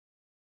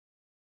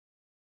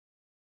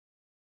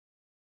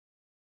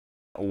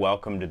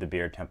welcome to the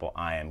Beer Temple.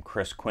 I am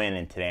Chris Quinn,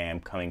 and today I'm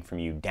coming from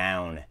you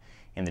down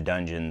in the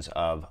dungeons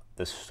of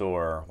the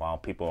store while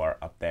people are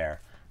up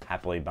there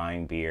happily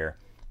buying beer.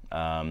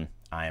 I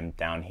am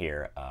down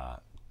here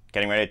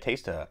getting ready to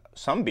taste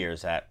some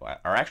beers that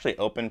are actually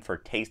open for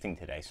tasting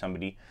today.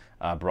 Somebody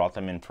brought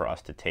them in for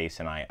us to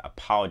taste, and I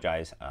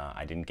apologize.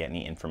 I didn't get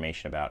any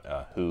information about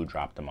who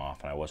dropped them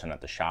off, and I wasn't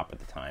at the shop at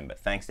the time, but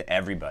thanks to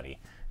everybody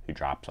who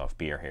drops off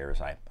beer here,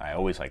 as I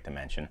always like to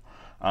mention.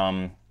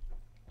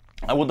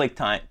 I would like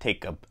to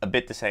take a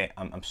bit to say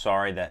I'm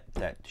sorry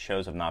that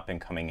shows have not been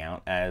coming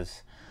out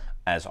as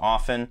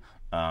often.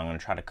 I'm going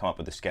to try to come up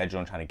with a schedule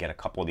and try to get a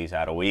couple of these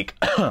out a week.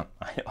 I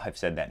know I've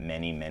said that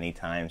many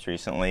times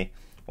recently.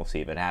 We'll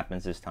see if it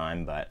happens this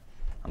time, but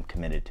I'm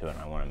committed to it and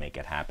I want to make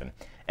it happen.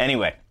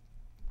 Anyway,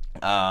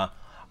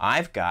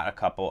 I've got a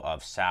couple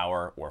of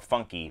sour, or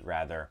funky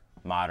rather,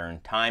 Modern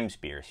Times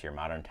beers here.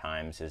 Modern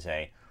Times is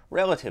a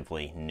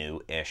relatively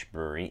new-ish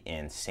brewery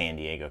in San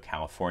Diego,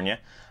 California.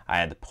 I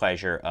had the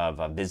pleasure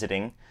of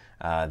visiting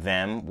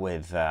them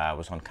with, I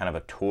was on kind of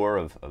a tour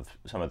of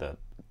some of the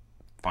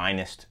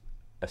finest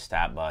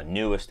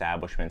new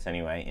establishments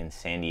anyway in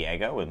San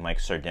Diego with Mike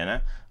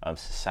Sardina of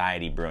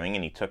Society Brewing,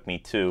 and he took me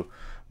to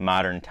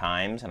Modern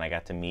Times, and I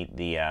got to meet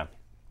the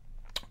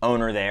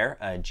owner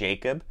there,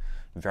 Jacob.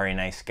 Very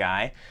nice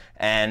guy,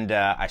 and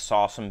I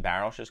saw some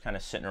barrels just kind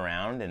of sitting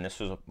around, and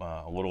this was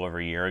a little over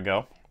a year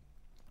ago.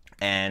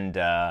 And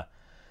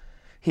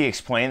he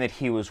explained that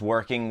he was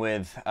working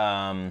with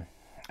a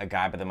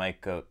guy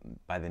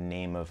by the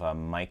name of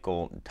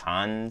Michael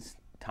Tonsmeyer,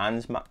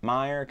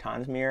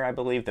 I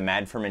believe, the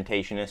Mad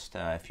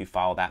Fermentationist. If you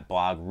follow that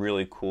blog,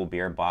 really cool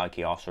beer blog.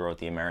 He also wrote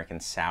the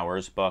American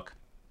Sours book,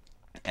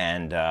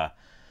 and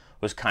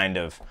was kind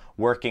of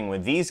working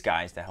with these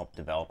guys to help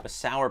develop a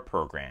sour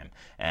program.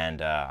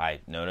 And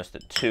I noticed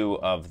that two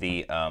of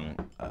the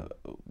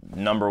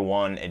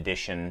 #1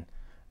 edition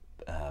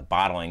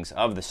bottlings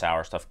of the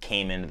sour stuff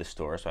came into the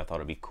store, so I thought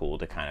it'd be cool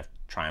to kind of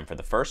try them for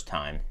the first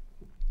time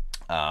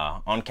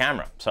on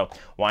camera. So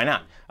why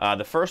not?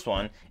 The first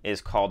one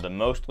is called the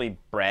Mostly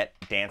Brett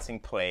Dancing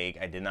Plague.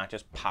 I did not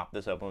just pop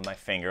this open with my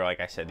finger.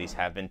 Like I said, these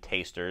have been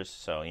tasters,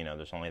 so you know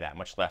there's only that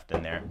much left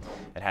in there.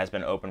 It has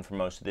been open for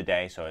most of the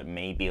day, so it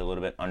may be a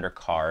little bit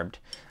undercarbed,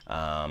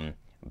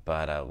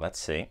 but let's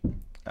see.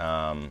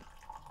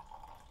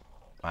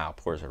 Wow,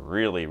 pours a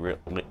really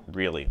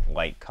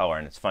light color,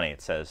 and it's funny,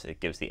 it says it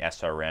gives the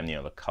SRM, you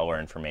know, the color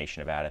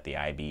information about it, the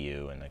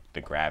IBU and the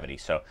gravity.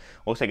 So it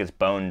looks like it's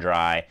bone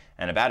dry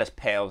and about as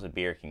pale as a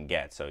beer can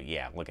get. So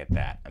yeah, look at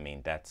that. I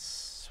mean,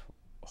 it's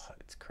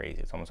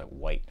crazy. It's almost like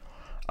white.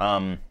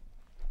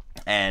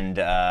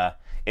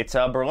 It's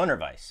a Berliner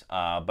Weiss,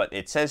 but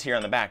it says here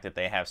on the back that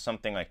they have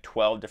something like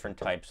 12 different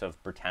types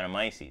of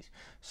Brettanomyces.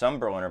 Some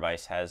Berliner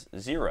Weiss has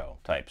 0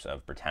 types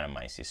of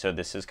Brettanomyces, so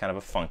this is kind of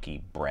a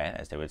funky Brett,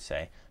 as they would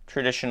say.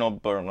 Traditional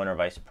Berliner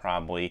Weiss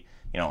probably,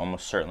 you know,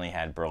 almost certainly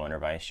had Berliner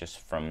Weiss just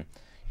from,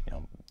 you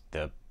know,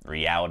 the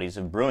realities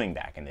of brewing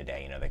back in the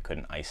day. You know, they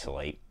couldn't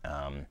isolate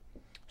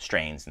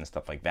strains and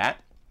stuff like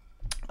that.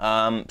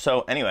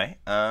 So anyway,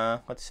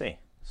 let's see.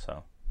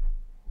 So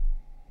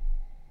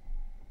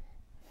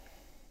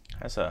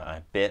has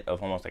a bit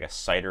of almost like a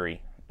cidery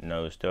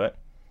nose to it.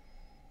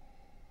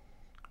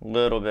 A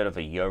little bit of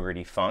a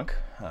yogurty funk,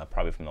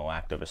 probably from the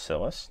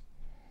lactobacillus.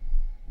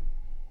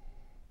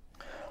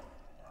 A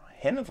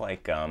hint of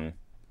like,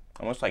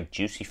 almost like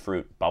juicy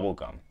fruit bubble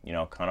gum, you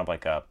know, kind of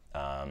like a,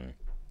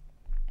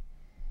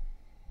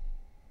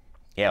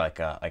 yeah,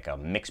 like a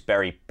mixed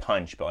berry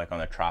punch, but like on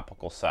the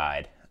tropical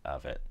side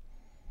of it.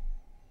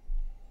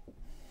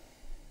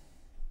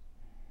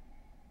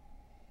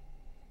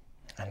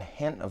 And a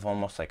hint of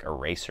almost like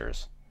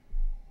erasers.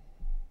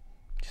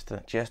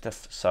 Just a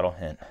subtle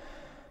hint.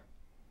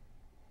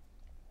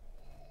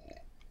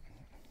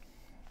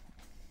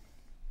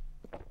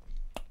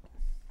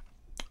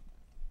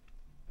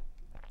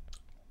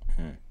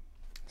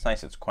 It's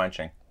nice, it's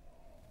quenching.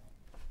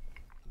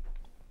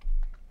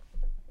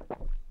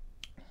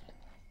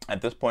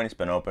 At this point, it's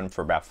been open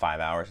for about 5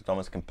 hours. It's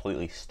almost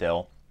completely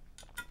still,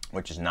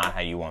 which is not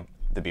how you want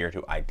the beer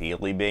to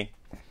ideally be.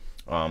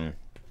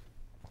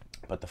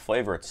 But the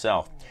flavor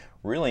itself,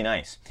 really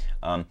nice.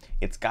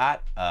 It's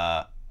got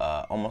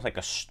almost like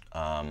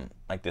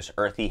like this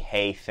earthy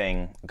hay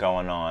thing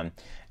going on,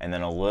 and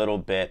then a little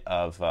bit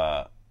of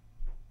like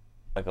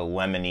a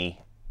lemony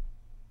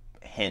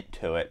hint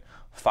to it,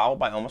 followed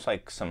by almost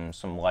like some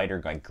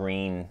lighter like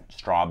green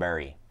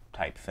strawberry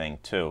type thing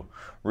too.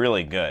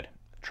 Really good.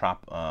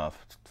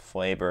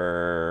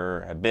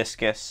 Flavor: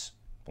 hibiscus,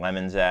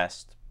 lemon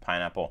zest,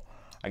 pineapple.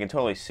 I can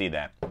totally see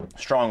that.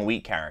 Strong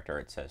wheat character,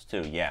 it says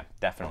too. Yeah,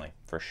 definitely,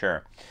 for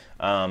sure.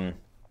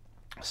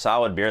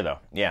 Solid beer though.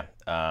 Yeah.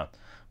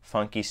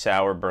 Funky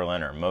sour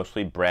Berliner,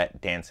 Mostly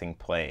Brett Dancing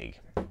Plague.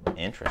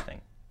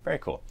 Interesting. Very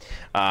cool.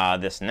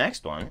 This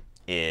next one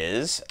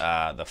is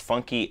the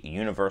Funky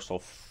Universal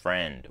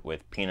Friend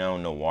with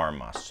Pinot Noir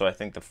Must. So I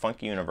think the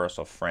Funky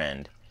Universal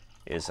Friend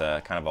is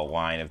a kind of a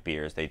line of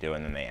beers they do,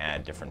 and then they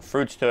add different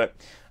fruits to it.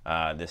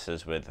 This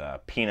is with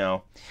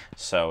Pinot,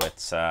 so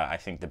it's I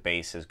think the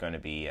base is going to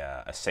be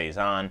a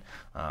Saison,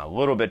 a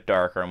little bit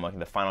darker. I'm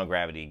looking at the final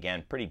gravity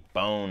again, pretty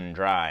bone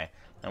dry.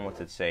 And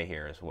what's it say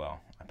here as well?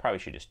 I probably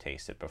should just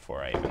taste it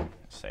before I even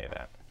say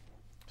that.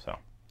 So,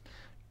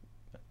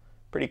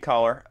 pretty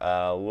color,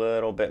 a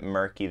little bit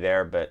murky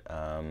there, but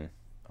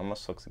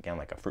almost looks again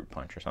like a fruit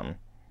punch or something.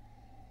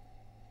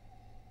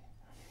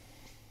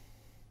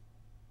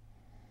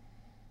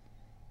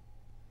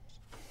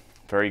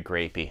 Very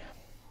grapey.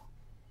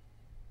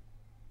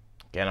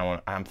 Again,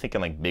 I'm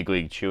thinking like Big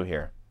League Chew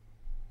here.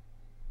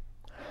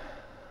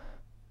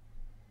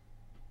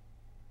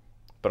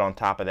 But on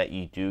top of that,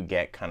 you do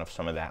get kind of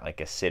some of that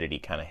like acidity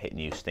kind of hitting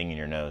you, stinging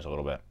your nose a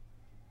little bit.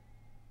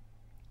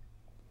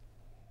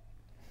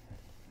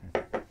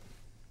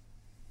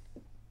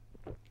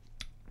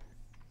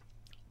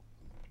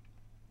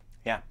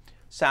 Yeah,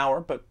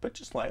 sour, but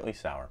just lightly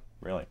sour,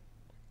 really.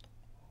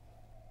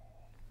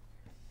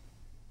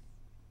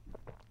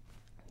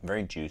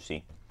 Very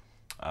juicy,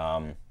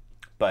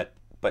 but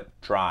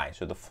dry.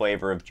 So the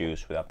flavor of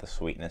juice without the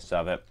sweetness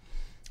of it.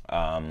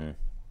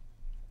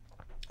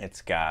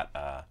 It's got,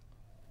 I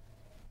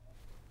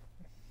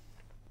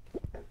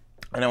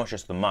know it's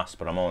just the must,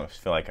 but I almost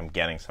feel like I'm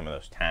getting some of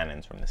those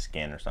tannins from the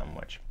skin or something,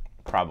 which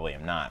probably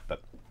am not,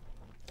 but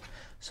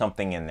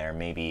something in there,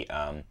 maybe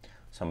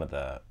some of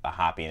the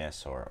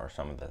hoppiness or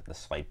some of the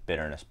slight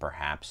bitterness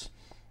perhaps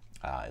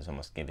is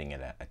almost giving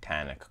it a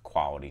tannic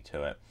quality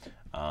to it.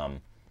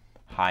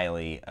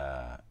 Highly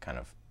kind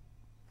of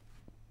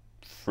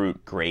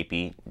fruit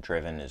grapey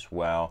driven as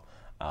well,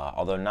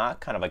 although not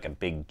kind of like a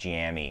big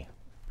jammy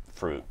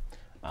fruit.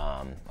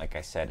 Like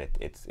I said,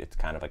 it's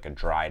kind of like a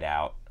dried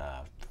out,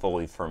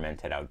 fully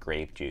fermented out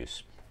grape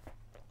juice,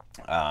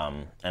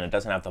 and it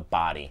doesn't have the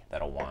body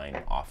that a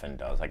wine often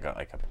does,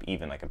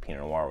 even like a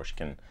Pinot Noir, which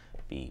can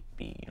be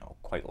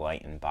quite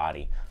light in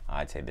body.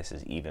 I'd say this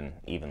is even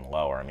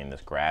lower. I mean,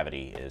 this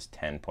gravity is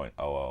 10.00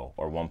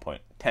 or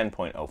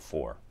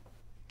 10.04,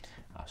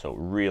 so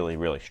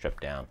really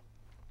stripped down.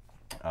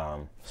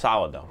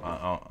 Solid though.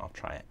 I'll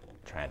try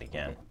it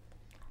again.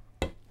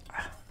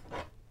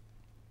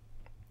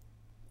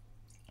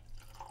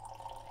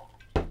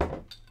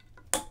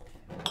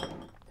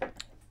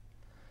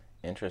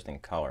 Interesting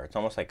color. It's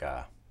almost like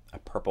a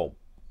purple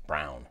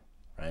brown,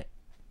 right?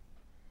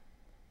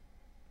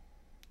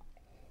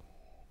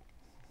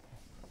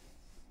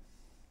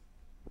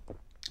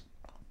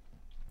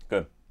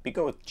 Good. Be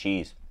good with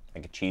cheese,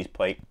 like a cheese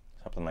plate,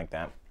 something like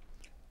that.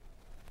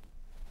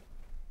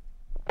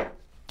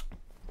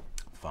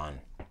 Fun.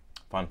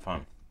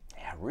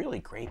 Yeah, really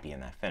grapey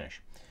in that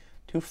finish.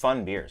 Two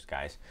fun beers,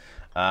 guys.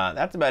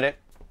 That's about it.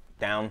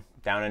 Down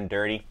and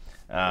dirty.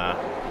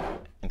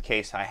 In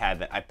case I had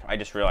that, I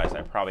just realized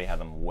I probably had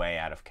them way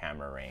out of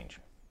camera range.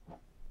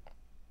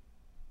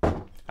 I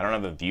don't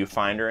have a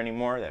viewfinder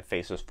anymore that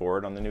faces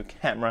forward on the new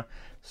camera,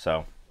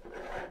 so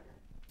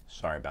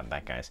sorry about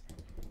that, guys.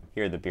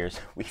 Here are the beers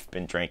we've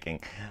been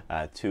drinking.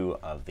 Two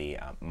of the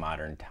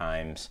Modern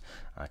Times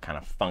kind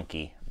of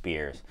funky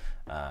beers.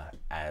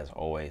 As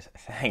always,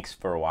 thanks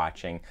for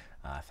watching.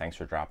 Thanks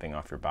for dropping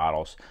off your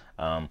bottles.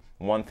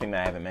 One thing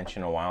that I haven't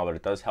mentioned in a while, but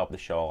it does help the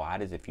show a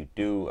lot, is if you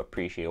do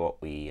appreciate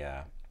what we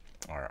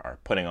are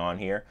putting on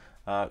here,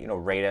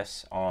 rate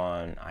us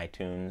on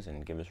iTunes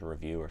and give us a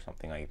review or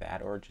something like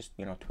that, or just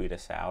tweet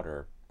us out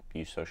or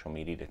use social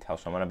media to tell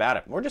someone about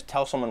it, or just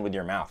tell someone with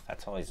your mouth.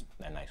 That's always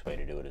a nice way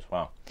to do it as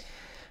well.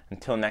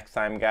 Until next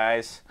time,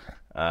 guys,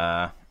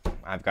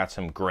 I've got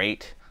some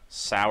great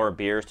sour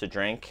beers to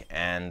drink,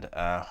 and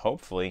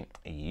hopefully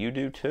you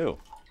do too.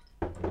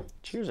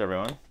 Cheers,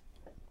 everyone.